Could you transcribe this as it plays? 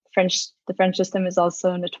the French system is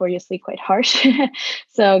also notoriously quite harsh.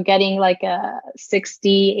 So getting like a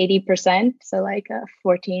 60, 80%, so like a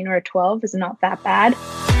 14 or a 12 is not that bad.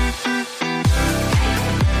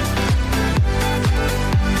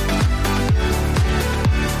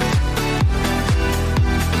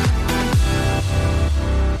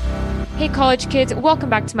 Hey, college kids, welcome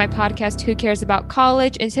back to my podcast, Who Cares About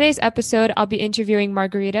College? In today's episode, I'll be interviewing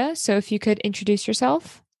Margarita. So if you could introduce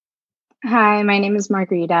yourself. Hi, my name is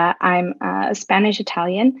Margarita. I'm Spanish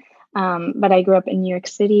Italian, but I grew up in New York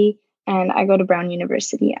City and I go to Brown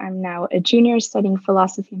University. I'm now a junior studying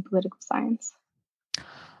philosophy and political science.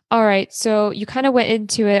 All right. So you kind of went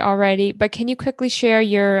into it already, but can you quickly share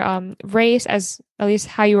your race, as at least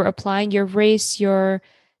how you were applying your race, your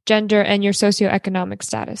gender, and your socioeconomic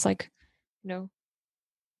status? I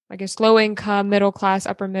guess low income, middle class,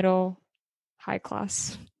 upper middle, high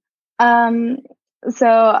class.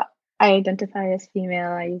 So I identify as female.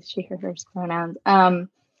 I use she, her, hers pronouns. I'm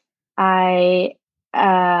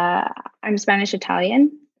Spanish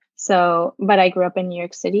Italian. So, but I grew up in New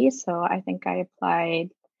York City. So I think I applied.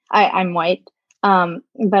 I'm white.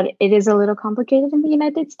 But it is a little complicated in the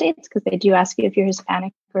United States because they do ask you if you're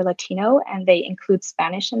Hispanic or Latino, and they include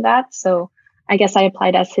Spanish in that. So I guess I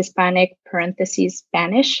applied as Hispanic parentheses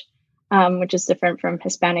Spanish, which is different from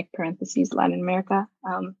Hispanic parentheses Latin America.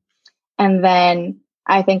 And then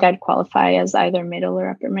I think I'd qualify as either middle or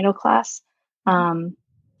upper middle class.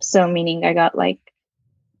 So meaning I got like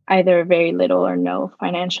either very little or no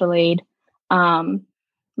financial aid.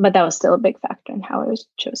 But that was still a big factor in how I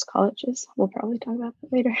chose colleges. We'll probably talk about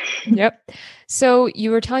that later. Yep. So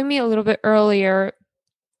you were telling me a little bit earlier,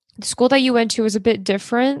 the school that you went to was a bit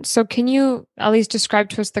different. So can you at least describe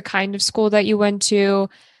to us the kind of school that you went to?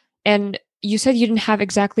 And you said you didn't have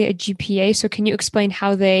exactly a GPA. So can you explain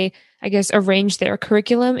how they, I guess, arranged their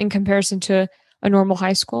curriculum in comparison to a normal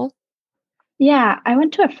high school? Yeah, I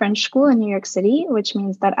went to a French school in New York City, which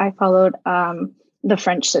means that I followed the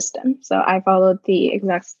French system. So I followed the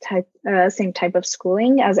exact same type of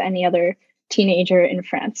schooling as any other teenager in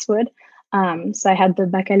France would. So I had the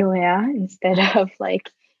baccalaureate instead of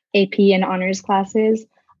like AP and honors classes.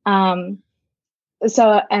 And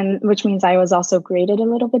which means I was also graded a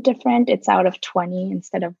little bit different. It's out of 20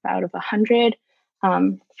 instead of out of 100.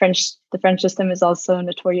 The French system is also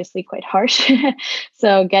notoriously quite harsh.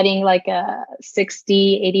 So getting like a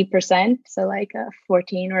 60, 80%, so like a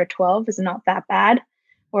 14 or a 12 is not that bad.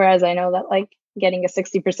 Whereas I know that like getting a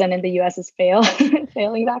 60% in the US is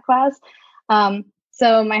failing that class.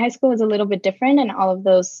 So my high school was a little bit different, and all of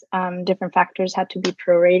those different factors had to be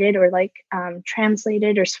prorated or like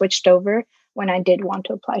translated or switched over when I did want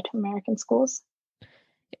to apply to American schools.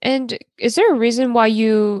 And is there a reason why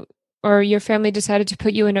you or your family decided to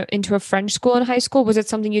put you into a French school in high school? Was it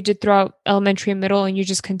something you did throughout elementary and middle and you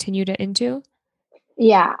just continued it into?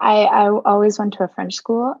 Yeah, I always went to a French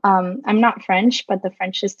school. I'm not French, but the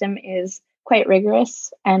French system is quite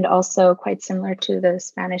rigorous and also quite similar to the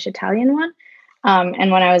Spanish Italian one.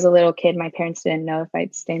 And when I was a little kid, my parents didn't know if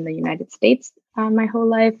I'd stay in the United States my whole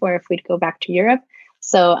life or if we'd go back to Europe.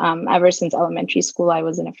 So ever since elementary school, I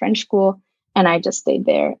was in a French school, and I just stayed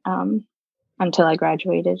there until I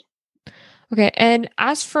graduated. Okay. And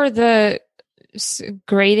as for the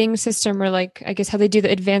grading system, or like, I guess how they do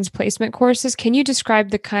the advanced placement courses, can you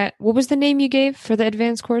describe what was the name you gave for the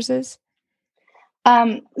advanced courses?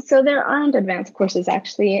 So there aren't advanced courses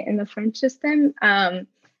actually in the French system.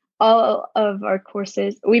 All of our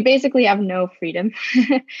courses, we basically have no freedom.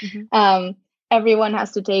 Mm-hmm. Everyone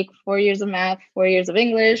has to take 4 years of math, 4 years of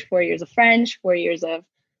English, 4 years of French, 4 years of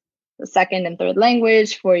the second and third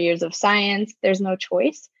language, 4 years of science. There's no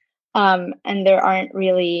choice. And there aren't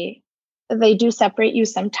really, they do separate you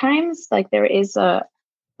sometimes. Like there is a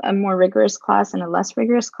more rigorous class and a less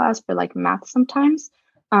rigorous class for like math sometimes.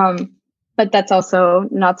 But that's also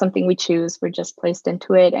not something we choose. We're just placed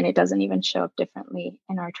into it, and it doesn't even show up differently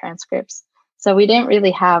in our transcripts. So we didn't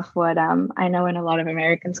really have what I know in a lot of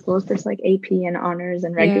American schools, there's like AP and honors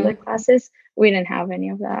and regular classes. We didn't have any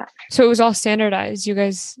of that. So it was all standardized.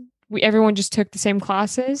 Everyone just took the same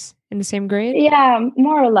classes in the same grade? Yeah,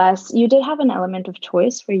 more or less. You did have an element of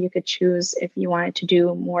choice where you could choose if you wanted to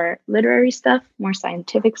do more literary stuff, more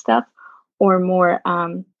scientific stuff, or more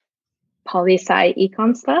poli-sci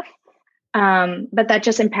econ stuff. But that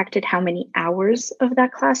just impacted how many hours of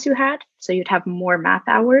that class you had. So you'd have more math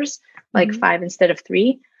hours, like 5 instead of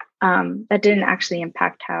 3. That didn't actually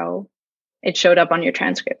impact how it showed up on your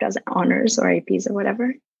transcript as honors or APs or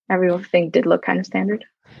whatever. Everything did look kind of standard.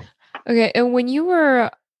 Okay. And when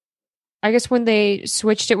they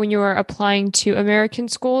switched it when you were applying to American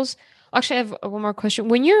schools, actually I have one more question.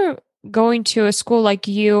 When you're going to a school like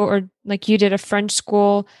you, or like you did a French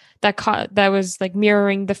school that was like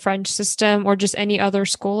mirroring the French system, or just any other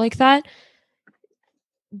school like that,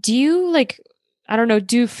 do you like, I don't know,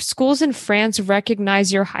 do schools in France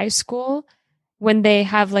recognize your high school when they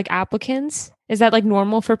have like applicants? Is that like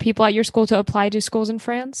normal for people at your school to apply to schools in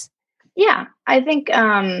France? Yeah, I think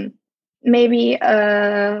maybe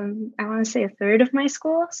I want to say a third of my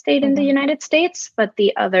school stayed in the United States, but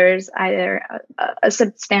the others, either a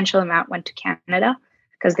substantial amount went to Canada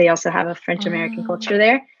because they also have a French American culture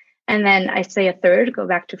there. And then I say a third go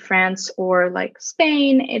back to France, or like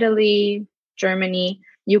Spain, Italy, Germany,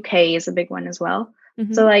 UK is a big one as well.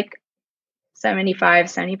 So like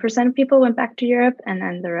 70% of people went back to Europe, and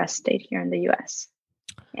then the rest stayed here in the US.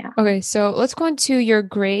 Yeah. Okay, so let's go into your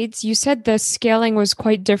grades. You said the scaling was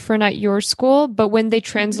quite different at your school, but when they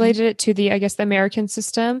translated it to the, I guess, the American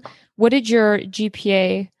system, what did your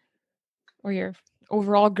GPA or your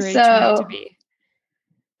overall grade turn out to be?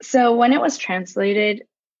 So when it was translated,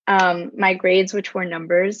 my grades, which were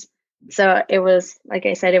numbers, so it was, like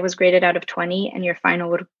I said, it was graded out of 20, and your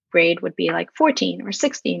final grade would be like 14 or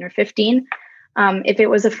 16 or 15. If it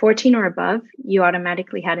was a 14 or above, you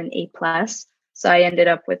automatically had an A plus. So I ended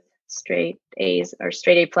up with straight A's or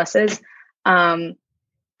straight A pluses.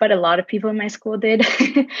 But a lot of people in my school did.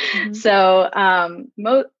 So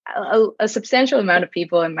a substantial amount of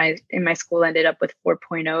people in my school ended up with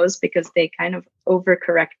 4.0s because they kind of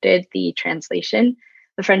overcorrected the translation.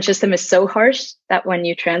 The French system is so harsh that when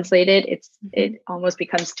you translate it, it almost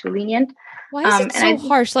becomes too lenient. Why is it so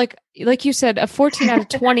harsh? Like you said, a 14 out of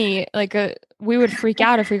 20, we would freak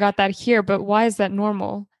out if we got that here, but why is that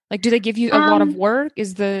normal? Like, do they give you a lot of work?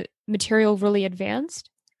 Is the material really advanced?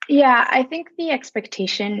 Yeah, I think the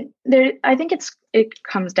expectation there, I think it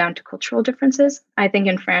comes down to cultural differences. I think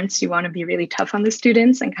in France, you want to be really tough on the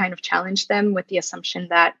students and kind of challenge them with the assumption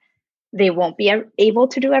that they won't be able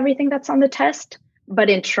to do everything that's on the test. But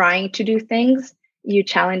in trying to do things, you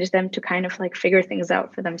challenge them to kind of like figure things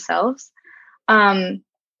out for themselves. And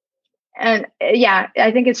yeah,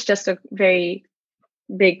 I think it's just a very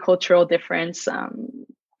big cultural difference.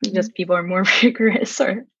 Just people are more rigorous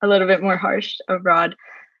or a little bit more harsh abroad.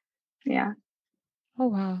 Yeah. Oh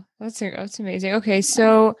wow, that's amazing. Okay,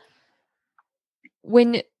 so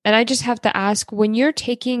and I just have to ask, when you're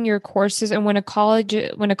taking your courses and when a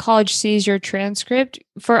college sees your transcript,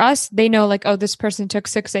 for us, they know like, oh, this person took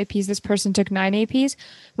 6 APs, this person took 9 APs.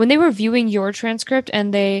 When they were viewing your transcript,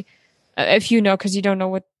 and they, if you know, because you don't know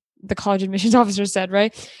what the college admissions officer said,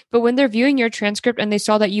 right? But when they're viewing your transcript and they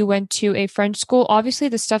saw that you went to a French school, obviously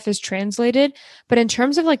the stuff is translated. But in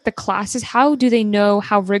terms of like the classes, how do they know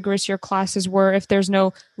how rigorous your classes were if there's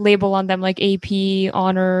no label on them like AP,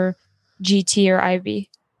 honor, GT, or IB?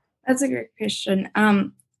 That's a great question.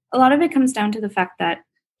 A lot of it comes down to the fact that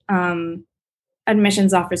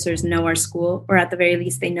admissions officers know our school, or at the very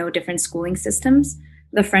least, they know different schooling systems.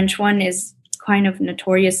 The French one is kind of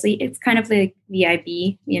notoriously, it's kind of like the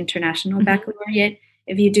IB, the International Baccalaureate.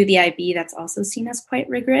 If you do the IB, that's also seen as quite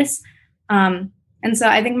rigorous. And so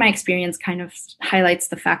I think my experience kind of highlights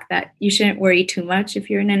the fact that you shouldn't worry too much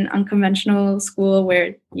if you're in an unconventional school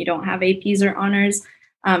where you don't have APs or honors.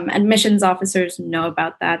 Admissions officers know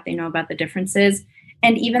about that. They know about the differences.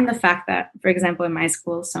 And even the fact that, for example, in my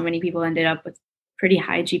school, so many people ended up with pretty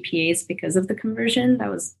high GPAs because of the conversion.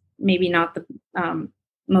 That was maybe not the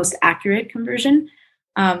most accurate conversion.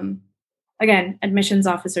 Again, admissions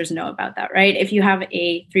officers know about that, right? If you have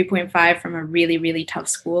a 3.5 from a really, really tough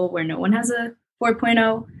school where no one has a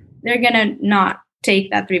 4.0, they're going to not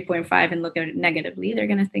take that 3.5 and look at it negatively. They're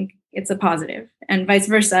going to think it's a positive. And vice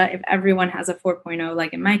versa, if everyone has a 4.0,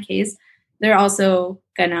 like in my case, they're also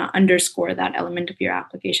going to underscore that element of your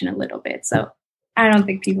application a little bit. So I don't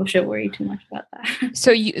think people should worry too much about that.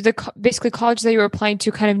 So basically college that you were applying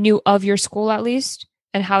to kind of knew of your school at least,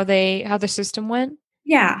 and how the system went?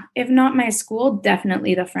 Yeah, if not my school,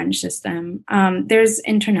 definitely the French system. There's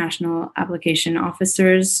international application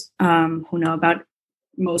officers who know about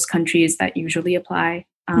most countries that usually apply.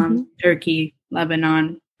 Turkey,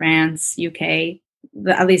 Lebanon, France, UK,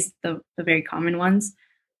 at least the very common ones.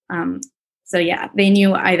 So yeah, they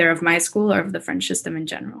knew either of my school or of the French system in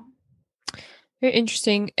general. Very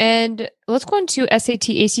interesting. And let's go into SAT,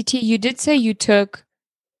 ACT. You did say you took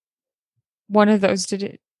one of those, did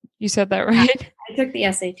it? You said that, right? I took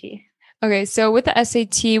the SAT. Okay, so with the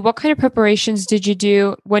SAT, what kind of preparations did you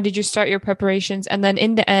do? When did you start your preparations? And then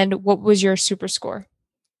in the end, what was your super score?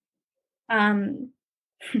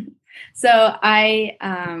 So I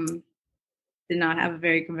did not have a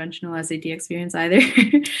very conventional SAT experience either.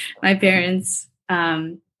 My parents,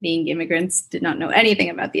 being immigrants, did not know anything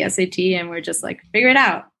about the SAT and were just like, figure it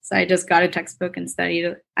out. So I just got a textbook and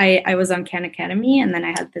studied. I was on Khan Academy, and then I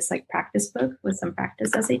had this like practice book with some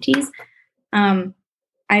practice SATs.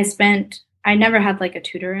 I never had like a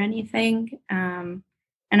tutor or anything. And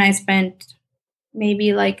I spent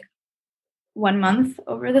maybe like 1 month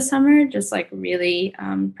over the summer, just like really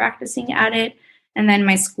practicing at it. And then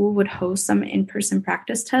my school would host some in-person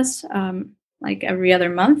practice tests like every other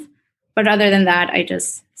month. But other than that, I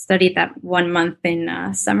just studied that 1 month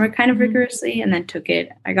in summer kind of rigorously and then took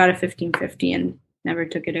it. I got a 1550 and never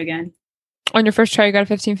took it again. On your first try, you got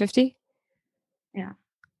a 1550? Yeah.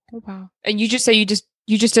 Oh, wow. And you just say you just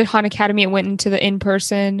did Khan Academy and went into the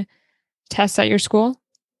in-person tests at your school?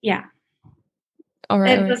 Yeah. All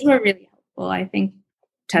right. Those were really helpful. I think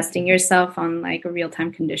testing yourself on like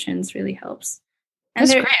real-time conditions really helps. And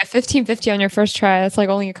that's great. A 1550 on your first try. That's like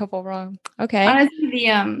only a couple wrong. Okay.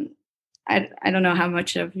 Honestly, I don't know how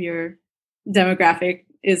much of your demographic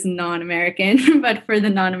is non-American, but for the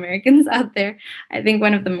non-Americans out there, I think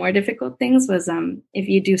one of the more difficult things was if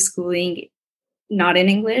you do schooling not in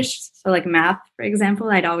English, so like math, for example,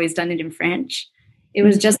 I'd always done it in French. It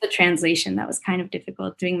was just the translation that was kind of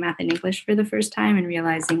difficult, doing math in English for the first time and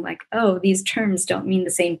realizing like, oh, these terms don't mean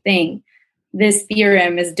the same thing. This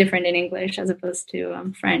theorem is different in English as opposed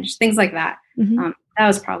to French, things like that. That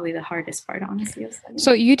was probably the hardest part, honestly.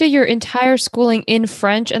 So you did your entire schooling in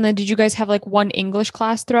French, and then did you guys have like one English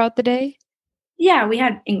class throughout the day? Yeah, we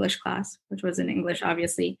had English class, which was in English,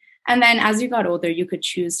 obviously. And then as you got older, you could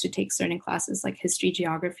choose to take certain classes like history,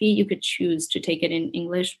 geography. You could choose to take it in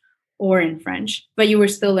English or in French, but you were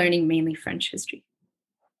still learning mainly French history.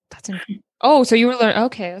 That's incredible. Oh, so you were learning.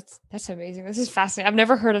 Okay, that's amazing. This is fascinating. I've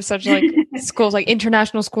never heard of such like schools, like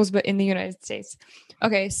international schools, but in the United States.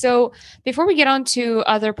 Okay, so before we get on to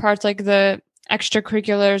other parts, like the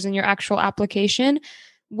extracurriculars and your actual application,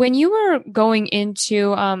 when you were going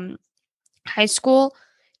into high school,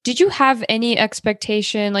 did you have any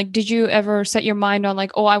expectation? Like, did you ever set your mind on like,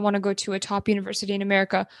 oh, I want to go to a top university in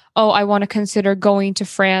America. Oh, I want to consider going to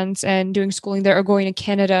France and doing schooling there, or going to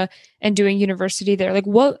Canada and doing university there? Like,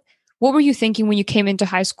 what were you thinking when you came into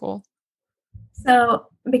high school? So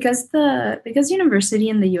because university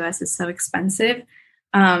in the US is so expensive,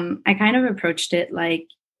 I kind of approached it like,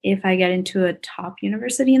 if I get into a top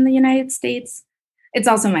university in the United States, it's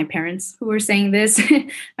also my parents who were saying this.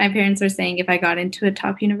 My parents were saying if I got into a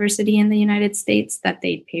top university in the United States, that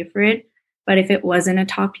they'd pay for it. But if it wasn't a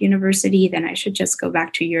top university, then I should just go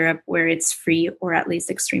back to Europe where it's free or at least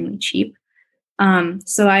extremely cheap.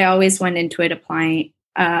 So I always went into it applying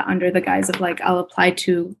under the guise of like, I'll apply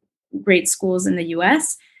to great schools in the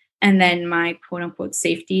US. And then my quote unquote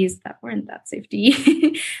safeties that weren't that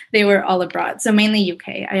safety, they were all abroad. So mainly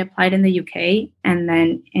UK. I applied in the UK and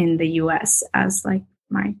then in the US as like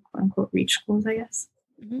my quote unquote reach schools, I guess.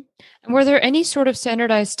 Mm-hmm. And were there any sort of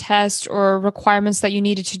standardized tests or requirements that you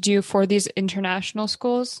needed to do for these international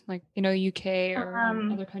schools, like, UK or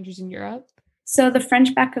other countries in Europe? So the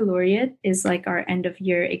French baccalaureate is like our end of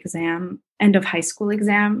year exam, end of high school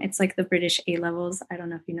exam. It's like the British A-levels. I don't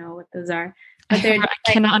know if you know what those are. But I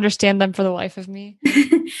cannot understand them for the life of me.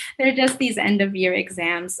 They're just these end of year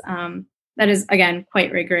exams. That is, again,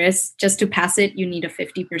 quite rigorous. Just to pass it, you need a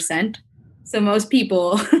 50%. So most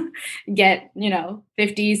people get,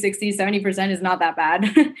 50, 60, 70% is not that bad.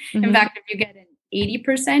 Mm-hmm. In fact, if you get an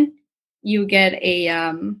 80%, you get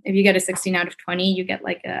if you get a 16 out of 20, you get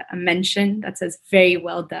like a mention that says very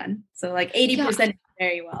well done. So like 80% is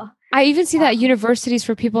very well. I even see that at universities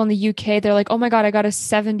for people in the UK, they're like, oh my God, I got a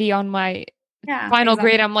 70 on my final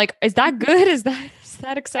grade. I'm like, is that good? Is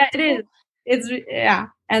that acceptable? Yeah, it is.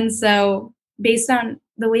 And so based on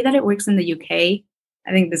the way that it works in the UK,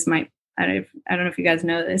 I think this might, I don't know if you guys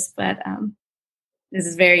know this, but this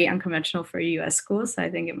is very unconventional for a US school. So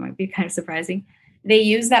I think it might be kind of surprising. They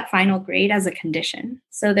use that final grade as a condition.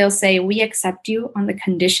 So they'll say, we accept you on the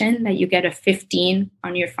condition that you get a 15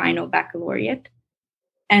 on your final baccalaureate.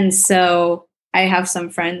 And so I have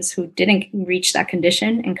some friends who didn't reach that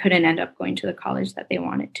condition and couldn't end up going to the college that they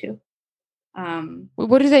wanted to.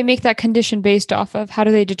 What do they make that condition based off of? How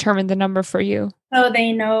do they determine the number for you? So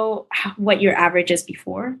they know what your average is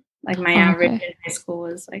before. Like my average in high school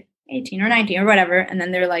was like 18 or 19 or whatever. And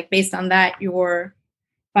then they're like, based on that, your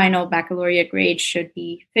final baccalaureate grade should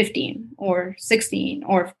be 15 or 16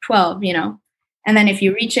 or 12, and then if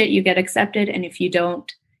you reach it, you get accepted. And if you don't,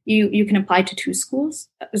 you can apply to two schools.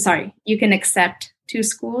 You can accept two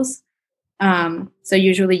schools. So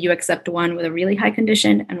usually you accept one with a really high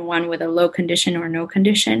condition and one with a low condition or no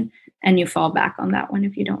condition. And you fall back on that one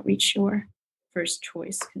if you don't reach your first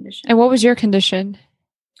choice condition. And what was your condition?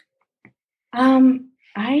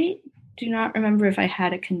 I do not remember if I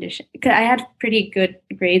had a condition. Because I had pretty good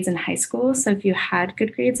grades in high school. So if you had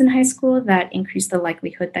good grades in high school, that increased the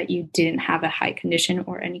likelihood that you didn't have a high condition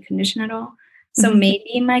or any condition at all. So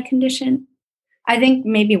maybe my condition, I think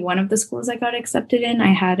maybe one of the schools I got accepted in,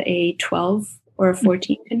 I had a 12 or a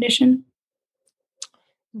 14 condition.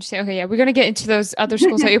 Okay, yeah, we're going to get into those other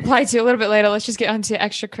schools that you applied to a little bit later. Let's just get onto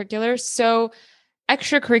extracurriculars. So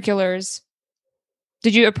extracurriculars,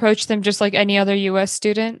 did you approach them just like any other U.S.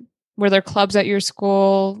 student? Were there clubs at your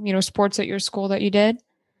school, sports at your school that you did?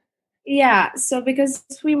 Yeah. So because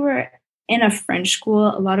we were in a French school,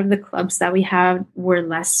 a lot of the clubs that we had were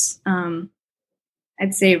less,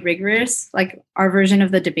 I'd say, rigorous. Like our version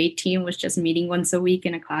of the debate team was just meeting once a week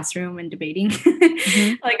in a classroom and debating.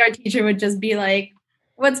 Like our teacher would just be like,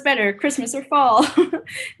 what's better, Christmas or fall?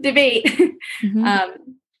 Debate.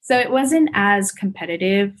 So it wasn't as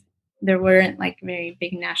competitive. There weren't like very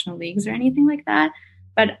big national leagues or anything like that.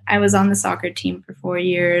 But I was on the soccer team for 4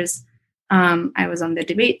 years. I was on the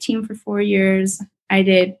debate team for 4 years. I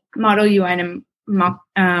did Model UN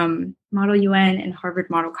and Harvard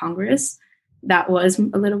Model Congress. That was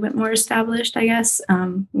a little bit more established, I guess.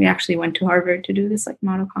 We actually went to Harvard to do this like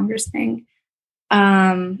Model Congress thing.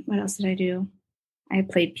 What else did I do? I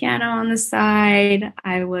played piano on the side.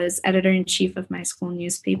 I was editor-in-chief of my school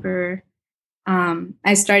newspaper.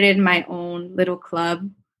 I started my own little club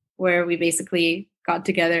where we basically got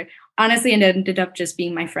together. Honestly, it ended up just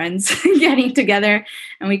being my friends getting together,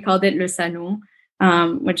 and we called it Le Salon,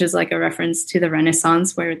 which is like a reference to the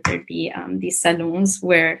Renaissance, where there'd be these salons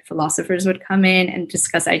where philosophers would come in and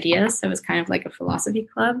discuss ideas. So it was kind of like a philosophy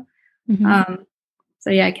club. So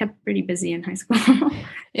yeah, I kept pretty busy in high school.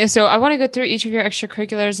 Yeah, so I want to go through each of your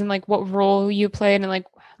extracurriculars and like what role you played and like,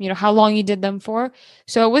 how long you did them for.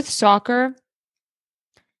 So with soccer,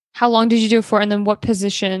 how long did you do it for? And then what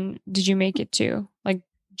position did you make it to? Like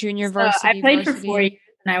junior varsity? I played varsity? for 4 years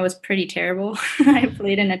and I was pretty terrible. I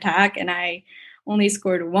played in attack and I only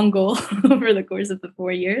scored 1 goal over the course of the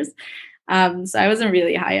 4 years. So I wasn't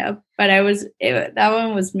really high up, but that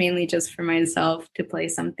one was mainly just for myself to play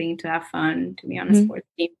something, to have fun, to be on a sports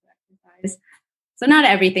team, to exercise. So not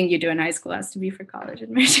everything you do in high school has to be for college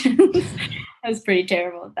admissions. I was pretty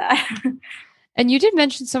terrible at that. And you did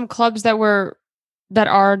mention some clubs that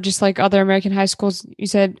are just like other American high schools. You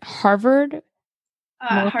said Harvard?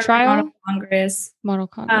 Harvard Model Congress. Model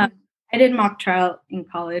Congress. I did mock trial in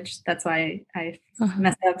college. That's why I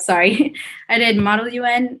messed up. Sorry. I did Model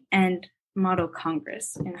UN and Model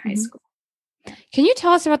Congress in high school. Can you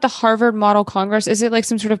tell us about the Harvard Model Congress? Is it like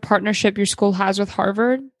some sort of partnership your school has with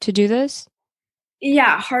Harvard to do this?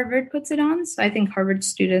 Yeah, Harvard puts it on. So I think Harvard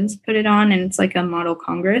students put it on, and it's like a model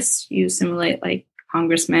Congress. You simulate like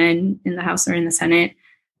congressmen in the House or in the Senate,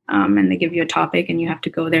 and they give you a topic and you have to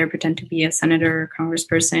go there, pretend to be a senator or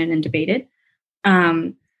congressperson and debate it.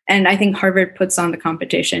 And I think Harvard puts on the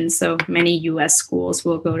competition. So many US schools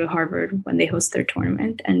will go to Harvard when they host their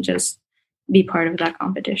tournament and just be part of that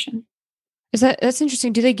competition. That's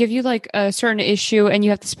interesting. Do they give you like a certain issue and you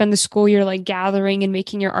have to spend the school year like gathering and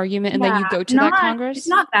making your argument and then you go to that Congress? It's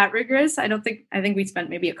not that rigorous. I think we spent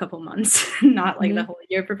maybe a couple months, not like the whole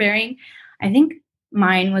year preparing. I think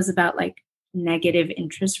mine was about like negative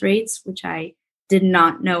interest rates, which I did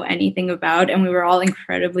not know anything about. And we were all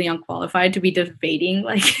incredibly unqualified to be debating.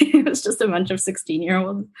 Like it was just a bunch of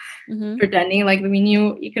 16-year-olds pretending like we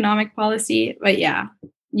knew economic policy. But yeah,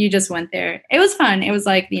 you just went there. It was fun. It was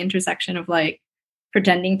like the intersection of like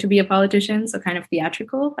pretending to be a politician, so kind of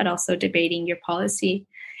theatrical, but also debating your policy.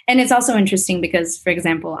 And it's also interesting because, for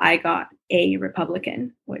example, I got a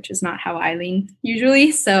Republican, which is not how I lean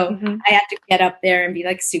usually. So I had to get up there and be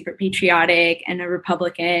like super patriotic and a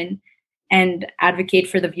Republican and advocate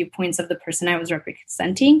for the viewpoints of the person I was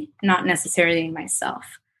representing, not necessarily myself.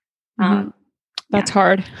 That's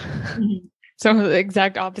hard. So the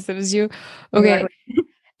exact opposite as you. Okay.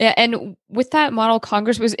 Yeah. And with that Model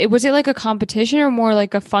Congress, was it like a competition or more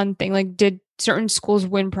like a fun thing? Like did certain schools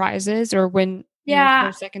win prizes or win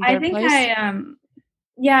first, second, third place?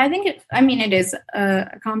 I think it is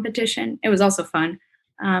a competition. It was also fun.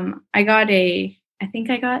 I got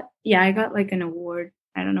like an award.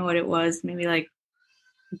 I don't know what it was, maybe like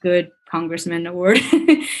good congressman award.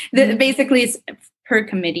 Basically it's per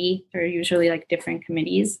committee. There are usually like different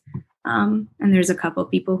committees. And there's a couple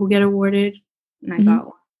people who get awarded and I got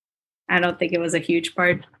one. I don't think it was a huge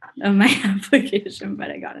part of my application,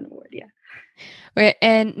 but I got an award. Yeah. Okay.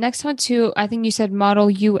 And next one too, I think you said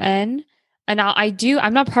Model UN. And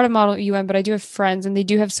I'm not part of Model UN, but I do have friends and they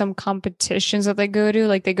do have some competitions that they go to.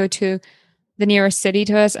 Like they go to the nearest city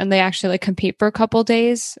to us and they actually like compete for a couple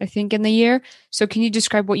days, I think, in the year. So can you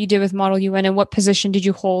describe what you did with Model UN and what position did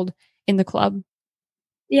you hold in the club?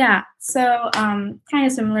 Yeah, so kind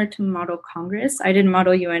of similar to Model Congress. I did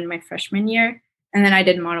Model UN my freshman year, and then I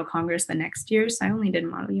did Model Congress the next year. So I only did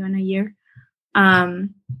Model UN a year.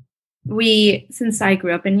 Since I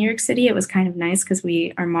grew up in New York City, it was kind of nice because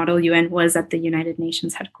our Model UN was at the United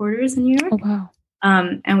Nations headquarters in New York. Oh, wow.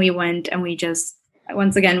 And we went and we just,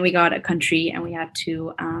 once again, we got a country and we had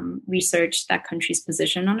to research that country's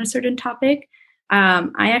position on a certain topic.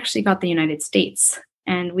 I actually got the United States,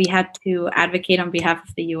 and we had to advocate on behalf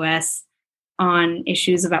of the US on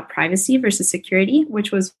issues about privacy versus security,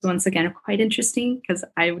 which was once again quite interesting because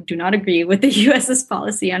I do not agree with the US's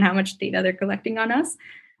policy on how much data they're collecting on us.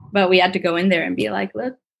 But we had to go in there and be like,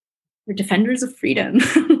 look, we're defenders of freedom.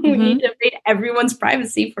 We need to defend everyone's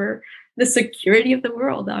privacy for the security of the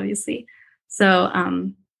world, obviously. So,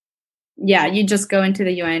 you just go into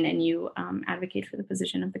the UN and you advocate for the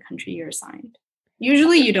position of the country you're assigned.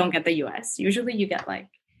 Usually you don't get the US. Usually you get like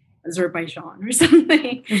Azerbaijan or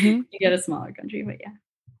something. You get a smaller country, but yeah.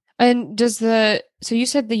 And so you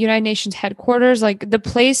said the United Nations headquarters, like the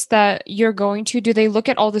place that you're going to, do they look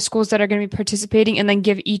at all the schools that are going to be participating and then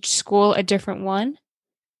give each school a different one?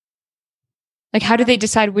 Like, how do they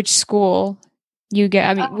decide which school you get?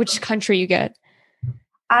 I mean, which country you get?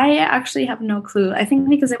 I actually have no clue. I think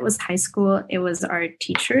because it was high school, it was our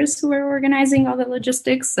teachers who were organizing all the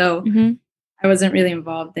logistics. So I wasn't really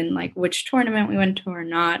involved in like which tournament we went to or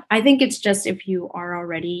not. I think it's just if you're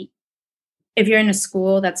in a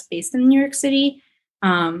school that's based in New York City,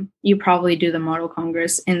 you probably do the Model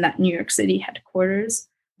Congress in that New York City headquarters.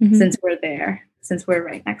 Since we're there, since we're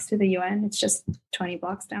right next to the UN, it's just 20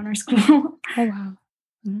 blocks down our school. Oh, wow.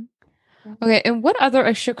 Okay, and what other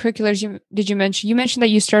extracurriculars did you mention? You mentioned that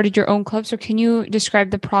you started your own club, so can you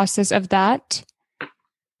describe the process of that?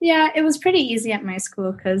 Yeah, it was pretty easy at my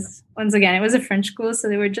school because, once again, it was a French school, so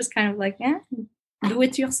they were just kind of like, yeah, do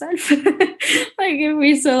it yourself.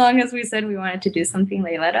 So long as we said we wanted to do something,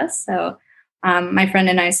 they let us. So my friend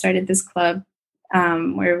and I started this club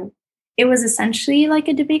where it was essentially like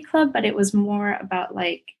a debate club, but it was more about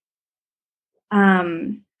like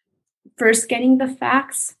first getting the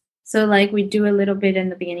facts. So like we do a little bit in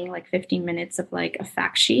the beginning, like 15 minutes of like a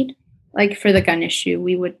fact sheet. Like for the gun issue,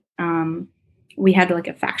 we had like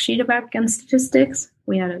a fact sheet about gun statistics.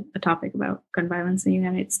 We had a topic about gun violence in the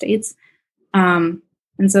United States. And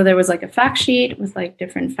so there was like a fact sheet with like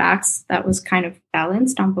different facts that was kind of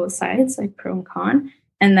balanced on both sides, like pro and con.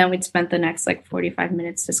 And then we'd spent the next like 45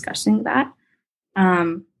 minutes discussing that.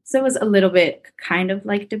 So it was a little bit kind of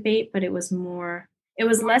like debate, but it was less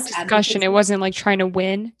discussion. Advocacy. It wasn't like trying to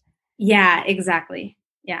win. Yeah, exactly.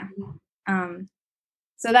 Yeah.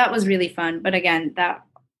 So that was really fun. But again, that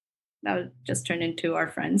would just turn into our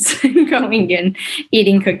friends going and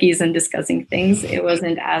eating cookies and discussing things. It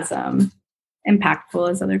wasn't as impactful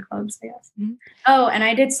as other clubs, I guess. Oh, and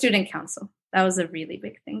I did student council. That was a really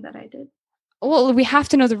big thing that I did. Well, we have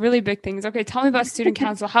to know the really big things. Okay, tell me about student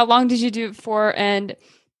council. How long did you do it for? And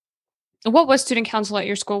what was student council at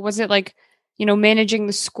your school? Was it like, managing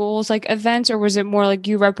the school's like events, or was it more like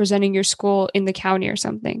you representing your school in the county or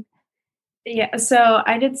something? Yeah, so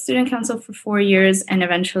I did student council for 4 years and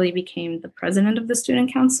eventually became the president of the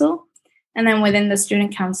student council. And then within the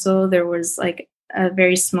student council, there was like a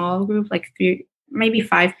very small group, like 3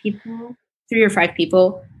 or 5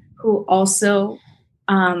 people who also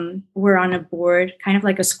were on a board, kind of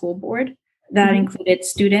like a school board that included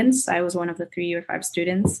students. I was one of the 3 or 5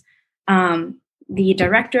 students. The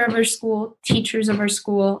director of our school, teachers of our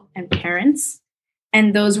school, and parents.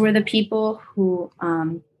 And those were the people who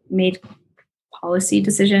made policy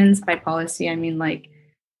decisions. By policy, I mean like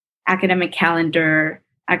academic calendar,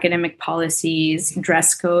 academic policies,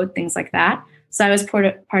 dress code, things like that. So I was part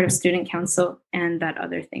of student council and that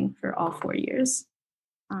other thing for all 4 years.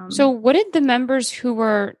 So what did the members who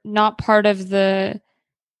were not part of the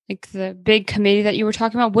big committee that you were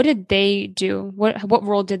talking about, what did they do? What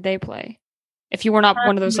role did they play? If you were not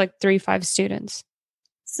one of those like 3-5 students?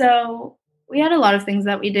 So we had a lot of things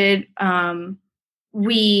that we did.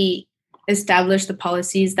 We established the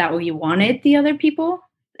policies that we wanted the other people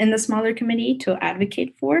in the smaller committee to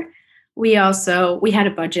advocate for. We had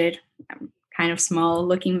a budget, kind of small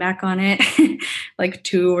looking back on it, like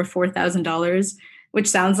 $2,000 or $4,000, which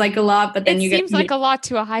sounds like a lot, but then it seems like a lot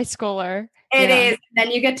to a high schooler. It is.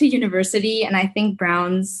 Then you get to university, and I think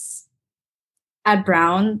at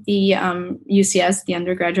Brown, the UCS, the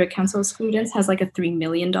Undergraduate Council of Students, has like a $3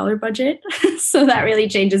 million budget. So that really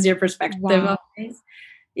changes your perspective of things.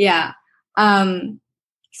 Yeah.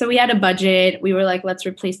 So we had a budget. We were like, let's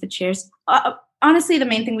replace the chairs. Honestly, the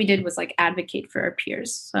main thing we did was like advocate for our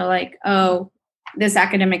peers. So like, this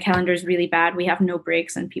academic calendar is really bad. We have no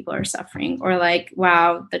breaks and people are suffering. Or like,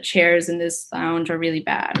 wow, the chairs in this lounge are really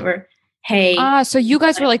bad. Or, hey. So you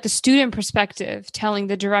guys were like the student perspective telling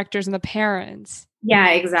the directors and the parents. Yeah,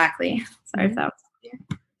 exactly. Sorry if that was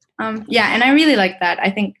clear. Yeah, and I really like that.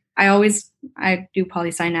 I think I do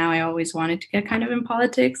poli-sci now. I always wanted to get kind of in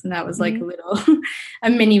politics. And that was like a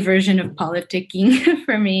mini version of politicking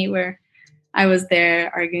for me, where I was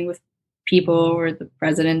there arguing with people or the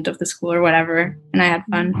president of the school or whatever. And I had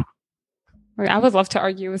fun. I would love to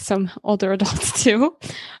argue with some older adults too.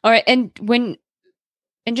 All right. And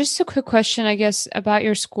just a quick question, I guess, about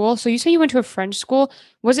your school. So you say you went to a French school.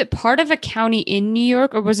 Was it part of a county in New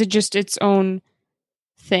York, or was it just its own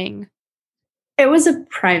thing? It was a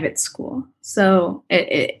private school. So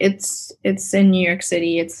it's in New York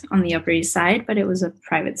City. It's on the Upper East Side, but it was a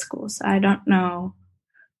private school. So I don't know.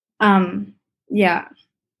 Yeah.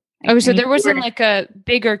 Oh, so there wasn't like a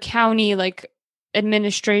bigger county like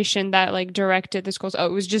administration that like directed the schools. Oh,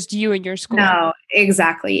 it was just you and your school. No,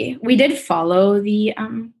 exactly. We did follow the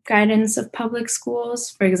guidance of public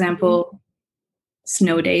schools. For example,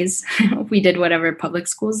 snow days, we did whatever public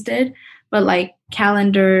schools did, but like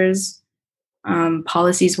calendars,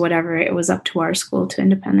 policies, whatever, it was up to our school to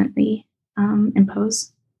independently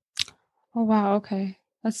impose. Oh, wow. Okay.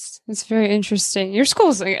 That's very interesting. Your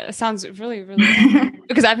school sounds really, really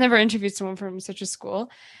because I've never interviewed someone from such a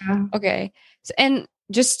school. Yeah. Okay. So, and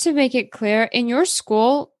just to make it clear, in your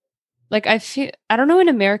school, like I don't know in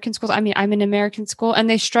American schools, I mean, I'm in American school and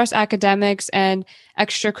they stress academics and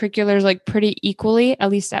extracurriculars like pretty equally,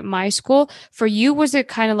 at least at my school. For you, was it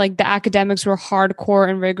kind of like the academics were hardcore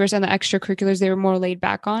and rigorous and the extracurriculars they were more laid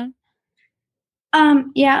back on?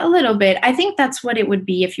 Yeah, a little bit. I think that's what it would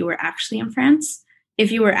be if you were actually in France.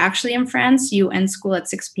 If you were actually in France, you end school at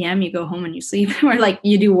 6 p.m., you go home and you sleep, or like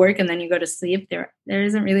you do work and then you go to sleep. There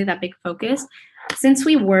isn't really that big focus. Since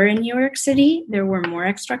we were in New York City, there were more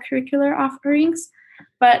extracurricular offerings,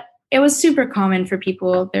 but it was super common for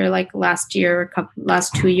people. They're like last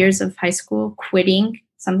 2 years of high school quitting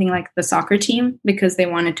something like the soccer team because they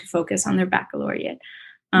wanted to focus on their baccalaureate.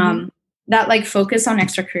 That like focus on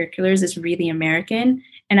extracurriculars is really American.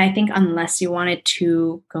 And I think unless you wanted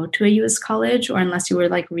to go to a US college or unless you were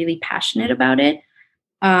like really passionate about it,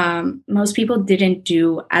 most people didn't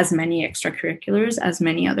do as many extracurriculars as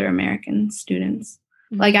many other American students.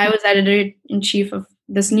 Like I was editor-in-chief of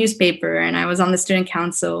this newspaper and I was on the student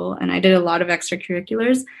council and I did a lot of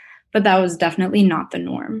extracurriculars, but that was definitely not the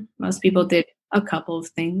norm. Most people did a couple of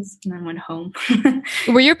things and then went home.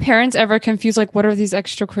 Were your parents ever confused? Like, what are these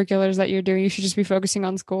extracurriculars that you're doing? You should just be focusing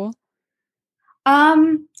on school.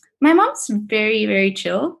 My mom's very, very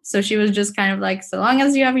chill. So she was just kind of like, so long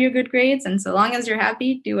as you have your good grades and so long as you're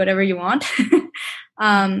happy, do whatever you want.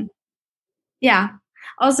 Yeah.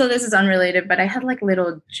 Also, this is unrelated, but I had like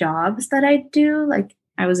little jobs that I do. Like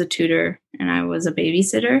I was a tutor and I was a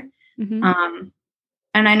babysitter.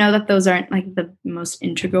 And I know that those aren't like the most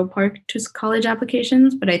integral part to college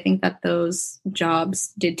applications, but I think that those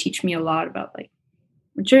jobs did teach me a lot about like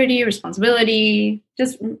maturity, responsibility,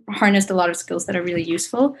 just harnessed a lot of skills that are really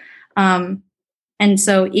useful. And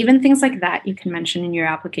so even things like that you can mention in your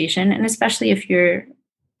application, and especially if you're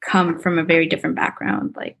come from a very different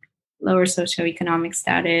background, like lower socioeconomic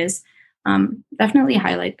status, definitely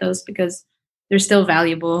highlight those because they're still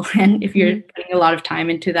valuable. And if you're putting a lot of time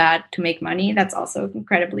into that to make money, that's also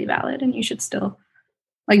incredibly valid. And you should still,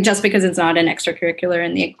 like, just because it's not an extracurricular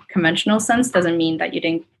in the conventional sense doesn't mean that you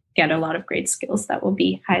didn't get a lot of great skills that will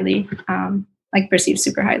be highly, perceived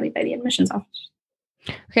super highly by the admissions office.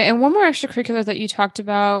 Okay. And one more extracurricular that you talked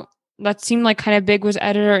about that seemed like kind of big was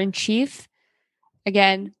editor-in-chief.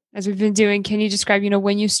 Again, as we've been doing, can you describe,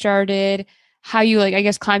 when you started, how you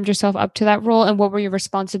climbed yourself up to that role, and what were your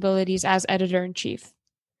responsibilities as editor-in-chief?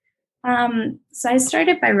 So I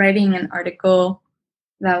started by writing an article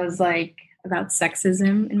that was about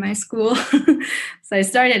sexism in my school. So I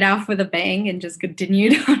started off with a bang and just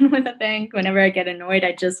continued on with a bang. Whenever I get annoyed,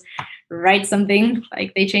 I just write something.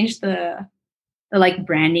 Like they changed the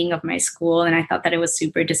branding of my school, and I thought that it was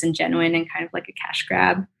super disingenuous and kind of like a cash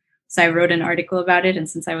grab. So I wrote an article about it, and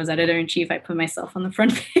since I was editor-in-chief, I put myself on the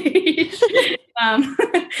front page.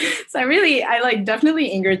 So I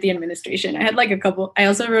definitely angered the administration. I had I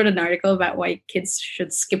also wrote an article about why kids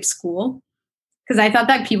should skip school, because I thought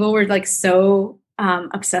that people were so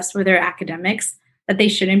obsessed with their academics that they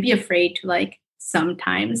shouldn't be afraid to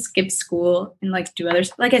sometimes skip school and do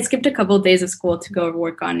others. I skipped a couple of days of school to go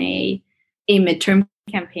work on a midterm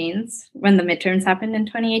campaigns when the midterms happened in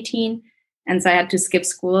 2018. And so I had to skip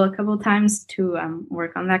school a couple of times to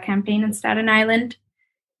work on that campaign in Staten Island.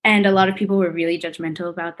 And a lot of people were really judgmental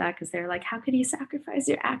about that because they're like, how could you sacrifice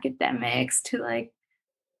your academics to like,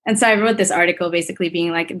 and so I wrote this article basically being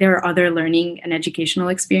like, there are other learning and educational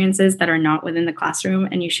experiences that are not within the classroom,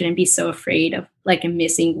 and you shouldn't be so afraid of like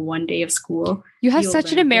missing one day of school. You have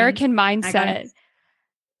such an American mindset.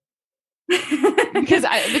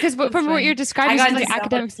 because from what you're describing, I got like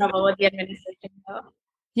academics trouble with the administration though.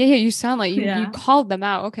 Yeah, you sound like you called them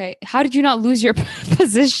out. Okay. How did you not lose your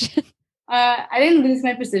position? I didn't lose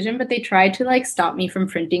my position, but they tried to like stop me from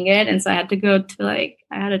printing it. And so I had to go to I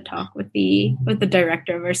had a talk with the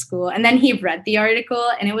director of our school. And then he read the article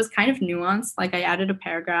and it was kind of nuanced. Like I added a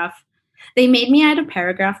paragraph. They made me add a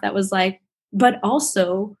paragraph that was like, but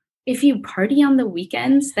also if you party on the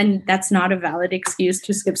weekends, then that's not a valid excuse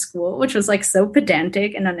to skip school, which was like so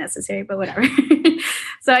pedantic and unnecessary, but whatever.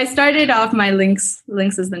 So I started off my Links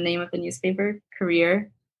is the name of the newspaper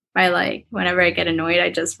career by like, whenever I get annoyed,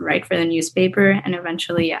 I just write for the newspaper. And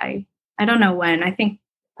eventually I don't know when, I think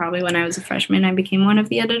probably when I was a freshman, I became one of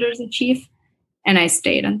the editors-in-chief and I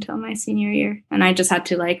stayed until my senior year. And I just had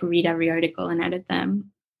to like read every article and edit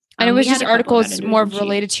them. And it was just articles more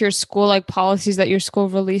related to your school, like policies that your school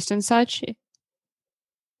released and such?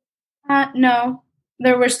 No,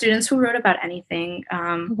 there were students who wrote about anything.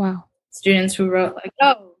 Wow. Students who wrote like,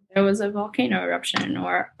 oh, there was a volcano eruption,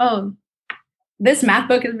 or, oh, this math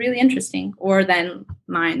book is really interesting. Or then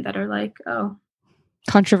mine that are like, oh,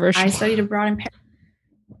 controversial. I studied abroad in Paris.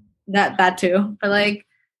 That too. But like,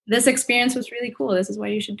 this experience was really cool. This is why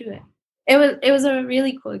you should do it. It was a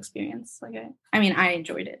really cool experience. Like I mean, I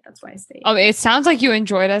enjoyed it. That's why I stayed. Oh, it sounds like you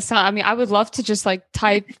enjoyed it. So, I mean, I would love to just like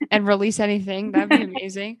type and release anything. That'd be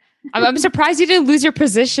amazing. I'm surprised you didn't lose your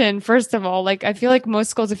position. First of all, like I feel like most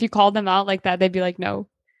schools, if you called them out like that, they'd be like, no.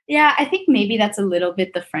 Yeah, I think maybe that's a little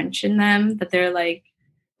bit the French in them, that they're like,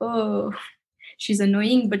 oh, she's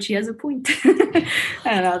annoying, but she has a point. I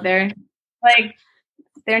don't know.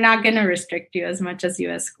 They're not going to restrict you as much as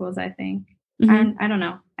U.S. schools, I think. Mm-hmm. And I don't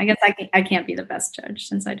know. I guess I can't be the best judge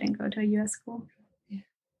since I didn't go to a U.S. school.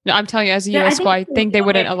 No, I'm telling you, as a U.S. school, I think they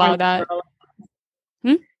wouldn't allow that.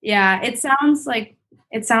 Yeah, it sounds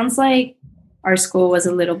like our school was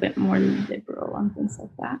a little bit more liberal on things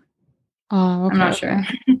like that. Oh, okay. I'm not sure.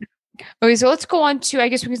 Okay, so let's go on to, I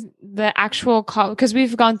guess, the actual because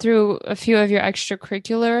we've gone through a few of your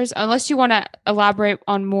extracurriculars. Unless you want to elaborate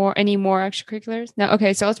on any more extracurriculars. No.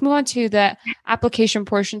 Okay, so let's move on to the application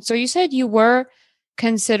portion. So you said you were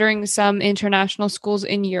considering some international schools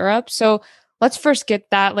in Europe. So let's first get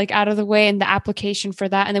that like out of the way and the application for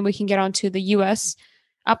that, and then we can get on to the U.S.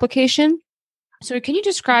 application. So can you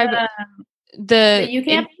describe the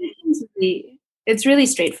UK application? It's really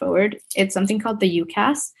straightforward. It's something called the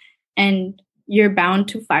UCAS, and you're bound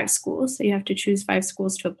to 5 schools. So you have to choose 5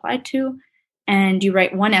 schools to apply to, and you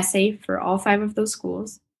write one essay for all 5 of those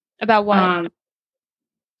schools. About what?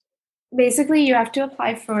 Basically, you have to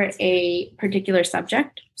apply for a particular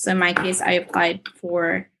subject. So in my case, I applied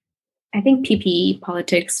for, I think, PPE,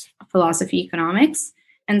 politics, philosophy, economics.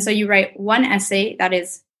 And so you write one essay that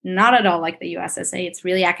is not at all like the US essay. It's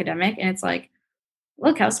really academic, and it's like,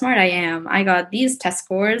 look how smart I am. I got these test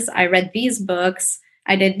scores. I read these books.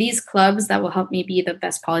 I did these clubs that will help me be the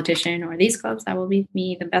best politician, or these clubs that will make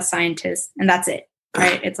me the best scientist. And that's it,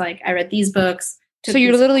 right? It's like, I read these books. So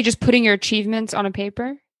you're literally just putting your achievements on a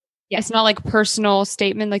paper? Yeah. It's not like personal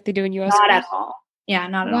statement like they do in US Not schools? at all. Yeah,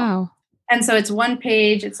 not at all. Wow. And so it's one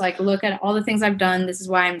page. It's like, look at all the things I've done. This is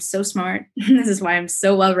why I'm so smart. This is why I'm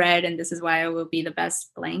so well read. And this is why I will be the best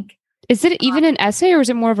blank. Is it even an essay, or is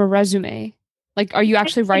it more of a resume? Like, are you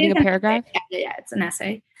actually writing a paragraph? Yeah, it's an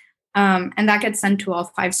essay. And that gets sent to all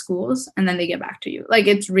 5 schools, and then they get back to you. Like,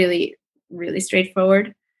 it's really, really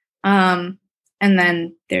straightforward. And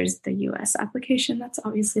then there's the US application. That's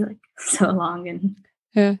obviously like so long. And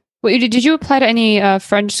yeah. Wait, did you apply to any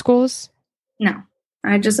French schools? No,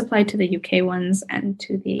 I just applied to the UK ones and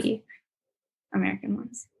to the American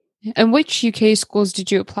ones. And which UK schools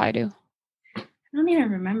did you apply to? I don't even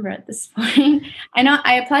remember at this point. I know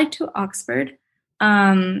I applied to Oxford.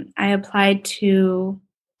 I applied to,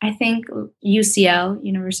 I think, UCL,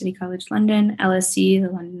 University College London, LSE,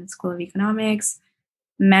 the London School of Economics,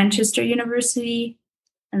 Manchester University,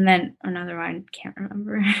 and then another one, I can't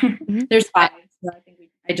remember. Mm-hmm. There's 5, so I think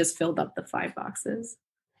I just filled up the 5 boxes.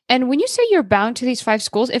 And when you say you're bound to these 5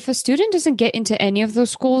 schools, if a student doesn't get into any of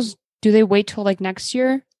those schools, do they wait till like next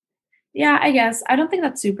year? Yeah, I guess. I don't think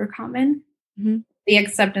that's super common. Mm-hmm. The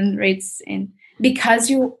acceptance rates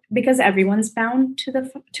because everyone's bound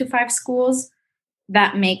to 5 schools,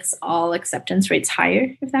 that makes all acceptance rates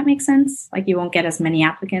higher, if that makes sense. Like, you won't get as many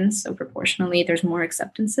applicants, so proportionally there's more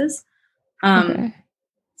acceptances. Okay.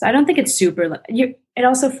 So I don't think it's it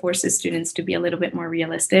also forces students to be a little bit more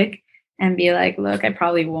realistic and be like, look, I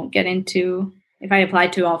probably won't get into, if I apply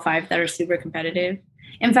to all 5 that are super competitive.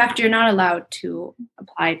 In fact, you're not allowed to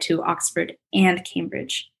apply to Oxford and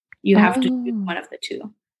Cambridge. You have to do one of the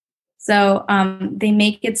 2. So they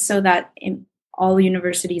make it so that all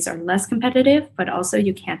universities are less competitive, but also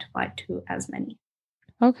you can't apply to as many.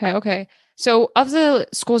 Okay. So of the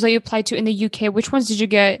schools that you applied to in the UK, which ones did you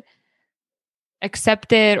get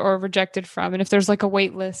accepted or rejected from? And if there's like a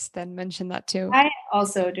wait list, then mention that too. I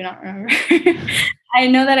also do not remember. I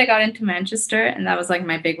know that I got into Manchester, and that was like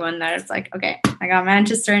my big one, that it's like, okay, I got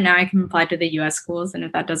Manchester, now I can apply to the US schools, and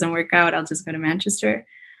if that doesn't work out, I'll just go to Manchester.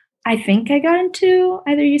 I think I got into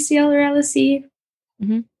either UCL or LSE.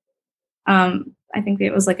 I think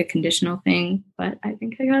it was like a conditional thing, but I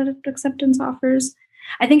think I got acceptance offers.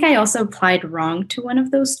 I think I also applied wrong to one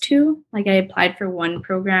of those 2. Like I applied for one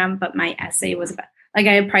program, but my essay was about, like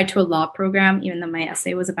I applied to a law program, even though my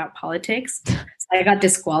essay was about politics. So I got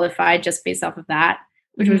disqualified just based off of that,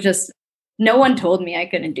 which was just, no one told me I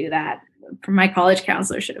couldn't do that. My college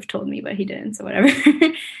counselor should have told me, but he didn't, so whatever.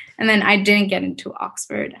 And then I didn't get into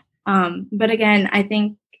Oxford. But again, I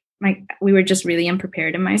think we were just really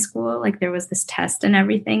unprepared in my school. Like there was this test and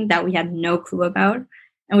everything that we had no clue about.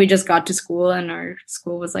 And we just got to school and our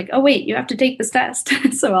school was like, oh, wait, you have to take this test.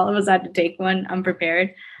 So all of us had to take one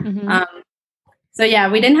unprepared. So yeah,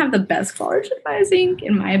 we didn't have the best college advising,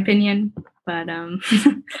 in my opinion. But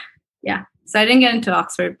yeah, so I didn't get into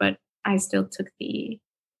Oxford, but I still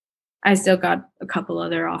got a couple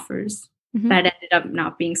other offers that ended up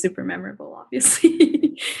not being super memorable,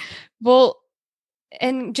 obviously. Well,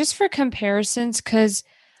 and just for comparisons, because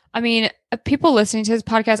I mean, people listening to this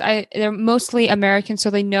podcast, they're mostly American, so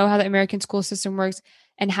they know how the American school system works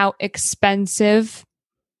and how expensive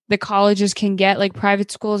the colleges can get. Like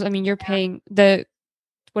private schools, I mean, you're paying the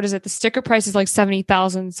sticker price is like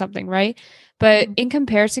 70,000 something, right? But in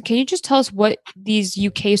comparison, can you just tell us what these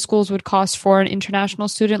UK schools would cost for an international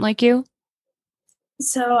student like you?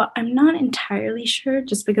 So I'm not entirely sure,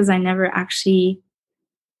 just because I never actually.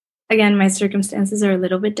 Again, my circumstances are a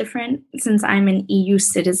little bit different. Since I'm an EU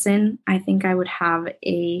citizen, I think I wouldn't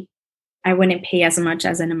pay as much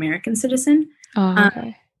as an American citizen.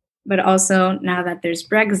 Okay. But also now that there's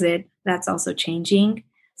Brexit, that's also changing.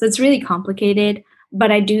 So it's really complicated. But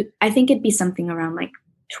I think it'd be something around like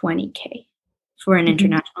 20K for an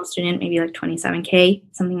international student, maybe like 27K,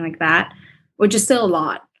 something like that, which is still a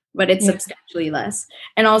lot, but it's substantially less.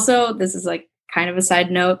 And also, this is like kind of a side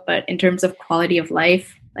note, but in terms of quality of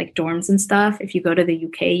life, like dorms and stuff, if you go to the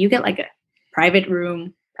UK, you get like a private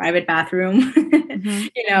room, private bathroom,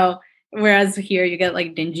 whereas here you get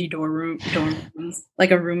like dingy dorm rooms,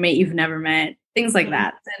 like a roommate you've never met, things like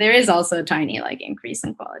that. So there is also a tiny like increase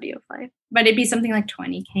in quality of life, but it'd be something like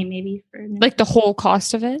 20K maybe for like the whole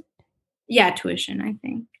cost of it. Yeah, tuition. I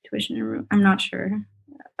think tuition and room. I'm not sure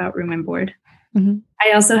about room and board.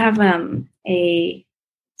 I also have a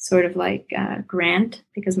sort of like grant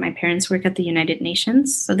because my parents work at the United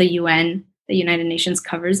Nations. So the United Nations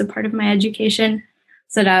covers a part of my education.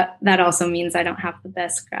 So that also means I don't have the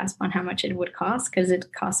best grasp on how much it would cost, because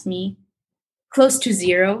it cost me close to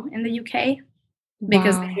zero in the UK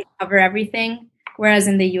because they cover everything. Whereas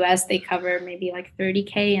in the US, they cover maybe like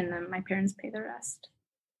 30K and then my parents pay the rest.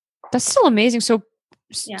 That's still amazing. So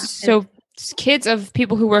kids of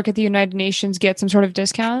people who work at the United Nations get some sort of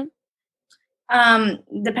discount?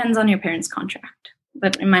 Depends on your parents' contract.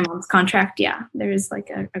 But in my mom's contract, yeah, there is like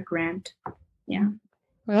a grant. Yeah.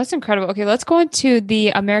 Well, that's incredible. Okay, let's go into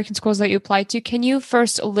the American schools that you applied to. Can you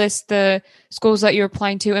first list the schools that you're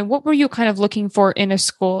applying to, and what were you kind of looking for in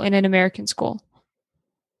an American school?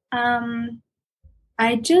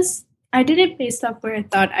 I did it based off where I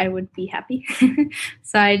thought I would be happy.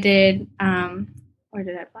 So I did, where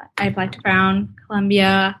did I apply? I applied to Brown,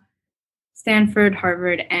 Columbia, Stanford,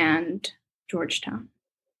 Harvard, and Georgetown.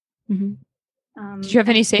 Did you have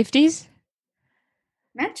any safeties?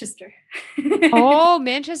 Manchester. Oh,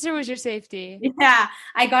 Manchester was your safety. Yeah,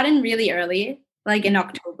 I got in really early. Like in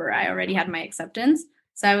October, I already had my acceptance.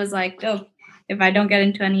 So I was like, oh, if I don't get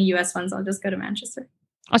into any US ones, I'll just go to Manchester.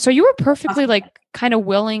 Oh, so you were perfectly like kind of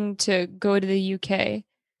willing to go to the UK,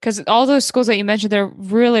 because all those schools that you mentioned, they're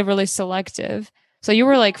really, really selective. So you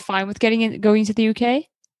were like fine with going to the UK?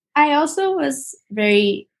 I also was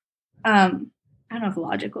very, I don't know if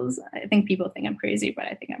logical is, I think people think I'm crazy, but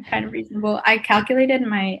I think I'm kind of reasonable. I calculated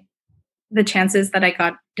the chances that I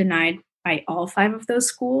got denied by all 5 of those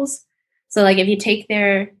schools. So like if you take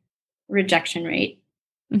their rejection rate,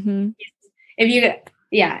 if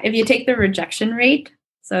you take the rejection rate,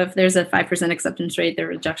 so if there's a 5% acceptance rate, the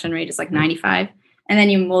rejection rate is like 95. and then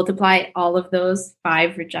you multiply all of those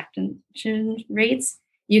 5 rejection rates,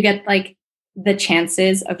 you get like the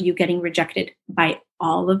chances of you getting rejected by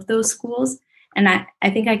all of those schools. And I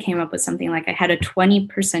think I came up with something like I had a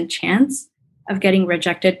 20% chance of getting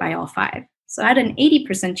rejected by all 5. So I had an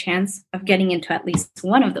 80% chance of getting into at least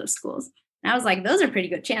one of those schools. And I was like, those are pretty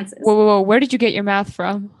good chances. Whoa. Where did you get your math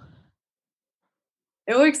from?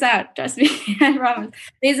 It works out. Trust me. I promise.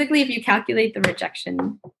 Basically, if you calculate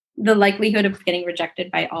the likelihood of getting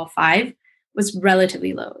rejected by all 5 was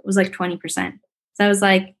relatively low. It was like 20%. So I was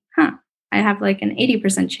like, I have like an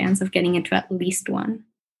 80% chance of getting into at least one.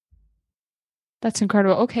 That's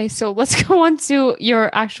incredible. Okay, so let's go on to your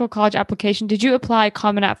actual college application. Did you apply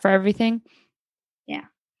Common App for everything? Yeah.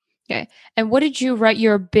 Okay. And what did you write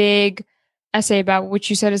your big essay about, which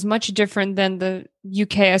you said is much different than the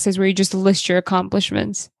UK essays where you just list your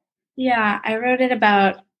accomplishments? Yeah, I wrote it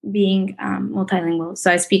about being multilingual.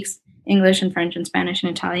 So I speak English and French and Spanish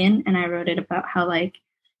and Italian. And I wrote it about how like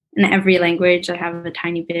in every language, I have a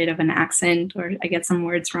tiny bit of an accent, or I get some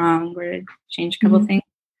words wrong, or I change a couple things.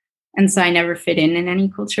 And so I never fit in any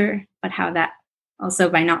culture, but how that also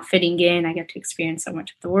by not fitting in, I get to experience so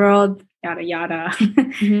much of the world, yada, yada.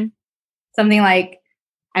 Something like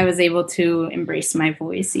I was able to embrace my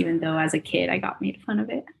voice, even though as a kid, I got made fun of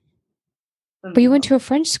it. But you went to a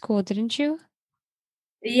French school, didn't you?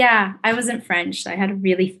 Yeah, I wasn't French. So I had a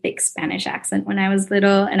really thick Spanish accent when I was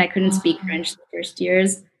little, and I couldn't speak French the first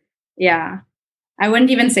years. Yeah. I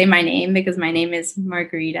wouldn't even say my name because my name is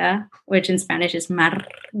Margarita, which in Spanish is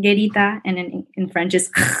Margarita, and in French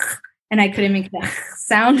is and I couldn't make that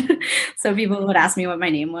sound. So people would ask me what my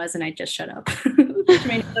name was, and I'd just shut up, which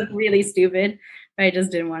made me look really stupid, but I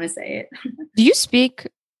just didn't want to say it. Do you speak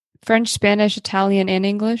French, Spanish, Italian, and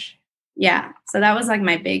English? Yeah. So that was like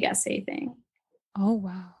my big essay thing. Oh,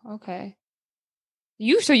 wow. Okay.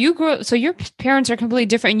 So your parents are completely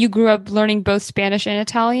different, and you grew up learning both Spanish and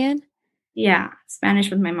Italian? Yeah, Spanish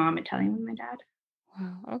with my mom, Italian with my dad.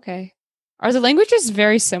 Wow, okay. Are the languages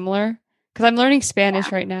very similar? Because I'm learning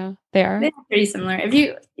Spanish right now. They're pretty similar.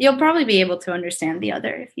 You'll probably be able to understand the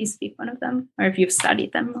other if you speak one of them or if you've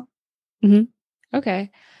studied them. Okay.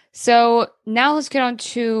 So now let's get on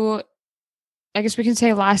to, I guess we can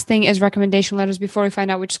say last thing is recommendation letters before we find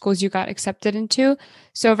out which schools you got accepted into.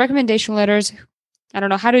 So recommendation letters, I don't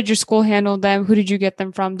know, how did your school handle them? Who did you get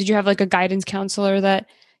them from? Did you have like a guidance counselor that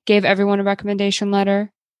gave everyone a recommendation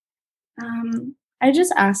letter? I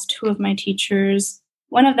just asked 2 of my teachers.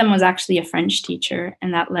 One of them was actually a French teacher,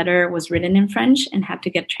 and that letter was written in French and had to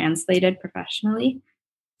get translated professionally.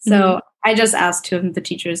 So I just asked 2 of the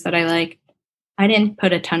teachers that I like. I didn't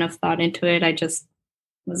put a ton of thought into it. I just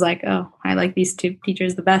was like, oh, I like these 2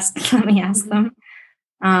 teachers the best. Let me ask them.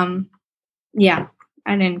 Yeah,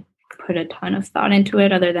 I didn't put a ton of thought into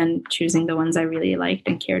it other than choosing the ones I really liked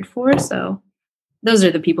and cared for. So those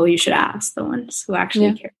are the people you should ask, the ones who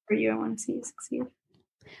actually care for you and want to see you succeed.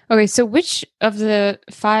 Okay, so which of the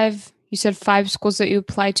 5, you said 5 schools that you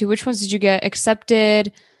applied to, which ones did you get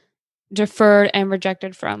accepted, deferred, and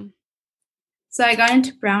rejected from? So I got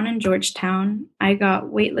into Brown and Georgetown. I got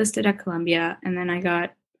waitlisted at Columbia, and then I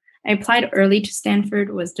applied early to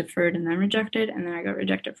Stanford, was deferred and then rejected, and then I got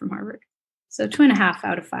rejected from Harvard. So 2.5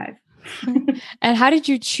 out of 5. And how did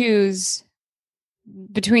you choose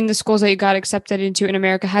between the schools that you got accepted into in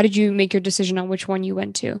America? How did you make your decision on which one you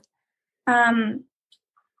went to?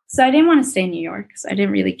 So I didn't want to stay in New York, so I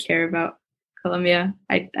didn't really care about Columbia.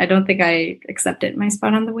 I don't think I accepted my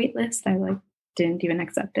spot on the wait list. I didn't even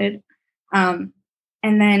accept it. And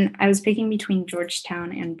then I was picking between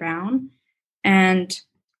Georgetown and Brown. And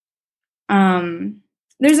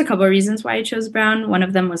there's a couple of reasons why I chose Brown. One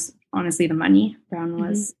of them was honestly the money. Brown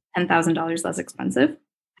was $10,000 less expensive.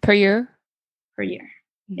 Per year? Per year.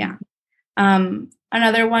 Yeah.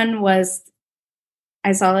 Another one was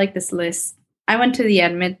I saw like this list. I went to the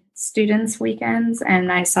admit students weekends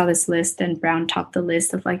and I saw this list, and Brown topped the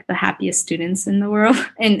list of like the happiest students in the world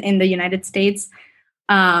in the United States.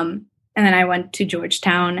 And then I went to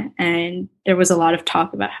Georgetown, and there was a lot of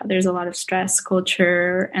talk about how there's a lot of stress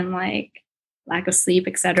culture and like lack of sleep,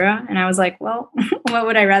 etc. And I was like, well, what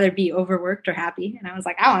would I rather be, overworked or happy? And I was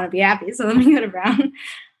like, I want to be happy, so let me go to Brown.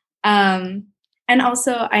 And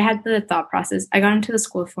also I had the thought process. I got into the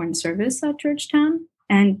School of Foreign Service at Georgetown,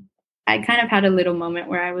 and I kind of had a little moment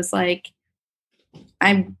where I was like,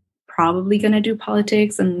 I'm probably going to do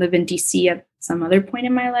politics and live in DC at some other point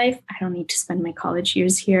in my life. I don't need to spend my college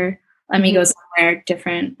years here. Let me go somewhere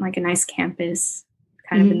different, like a nice campus,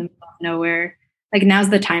 kind of in the middle of nowhere. Like now's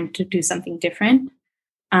the time to do something different.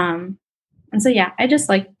 And so, yeah, I just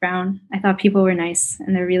liked Brown. I thought people were nice,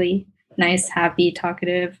 and they're really nice, happy,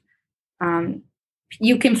 talkative.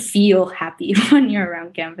 you can feel happy when you're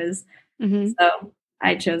around campus. Mm-hmm. So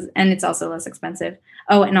I chose, and it's also less expensive.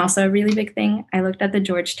 Oh, and also a really big thing, I looked at the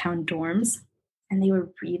Georgetown dorms, and they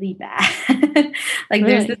were really bad. Like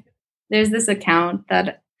Really? there's this account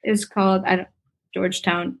that is called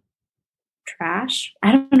Georgetown Trash.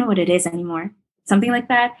 I don't know what it is anymore. Something like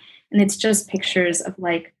that. And it's just pictures of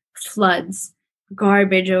like floods,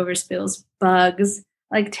 garbage overspills, bugs,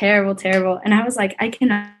 like terrible, terrible. And I was like, I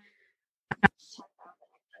cannot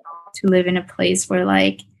to live in a place where,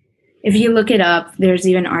 like, if you look it up, there's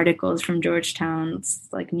even articles from Georgetown's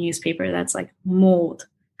like newspaper that's like mold,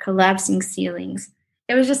 collapsing ceilings.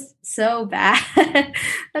 It was just so bad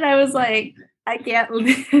that I was like, I can't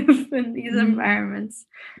live in these environments.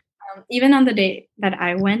 Even on the day that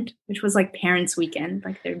I went, which was like parents' weekend,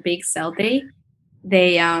 like their big sell day,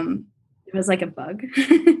 they it was like a bug,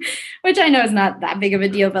 which I know is not that big of a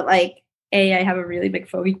deal, but like A, I have a really big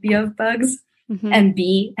phobia of bugs, and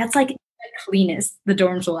B, that's like the cleanest the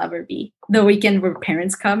dorms will ever be. The weekend where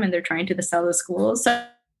parents come and they're trying to sell the school, so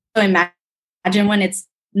imagine when it's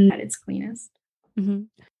not its cleanest. Mm-hmm.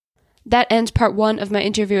 That ends part 1 of my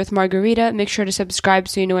interview with Margarita. Make sure to subscribe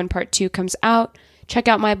so you know when part 2 comes out. Check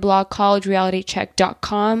out my blog,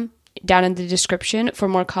 collegerealitycheck.com, down in the description for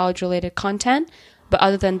more college-related content. But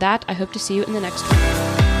other than that, I hope to see you in the next one.